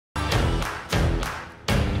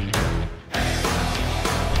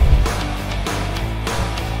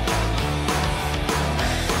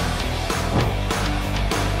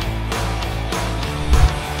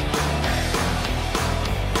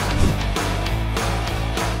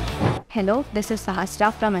Hello, this is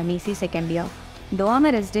Sahasra from MEC second year. Though I'm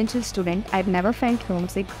a residential student, I've never felt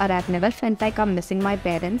homesick or I've never felt like I'm missing my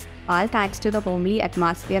parents, all thanks to the homely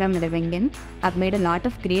atmosphere I'm living in. I've made a lot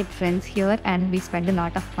of great friends here and we spend a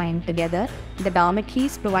lot of time together. The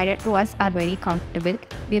dormitories provided to us are very comfortable.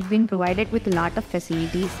 We've been provided with a lot of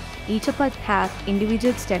facilities. Each of us have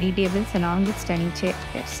individual study tables along with study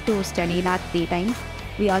chairs to study in our free times.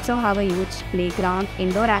 We also have a huge playground,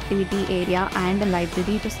 indoor activity area and a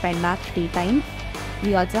library to spend our free time.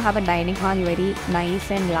 We also have a dining hall very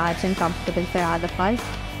nice and large and comfortable for all of us.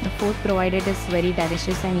 The food provided is very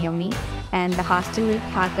delicious and yummy. And the hostel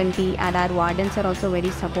faculty and our wardens are also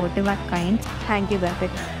very supportive and kind. Thank you,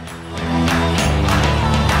 Gatik.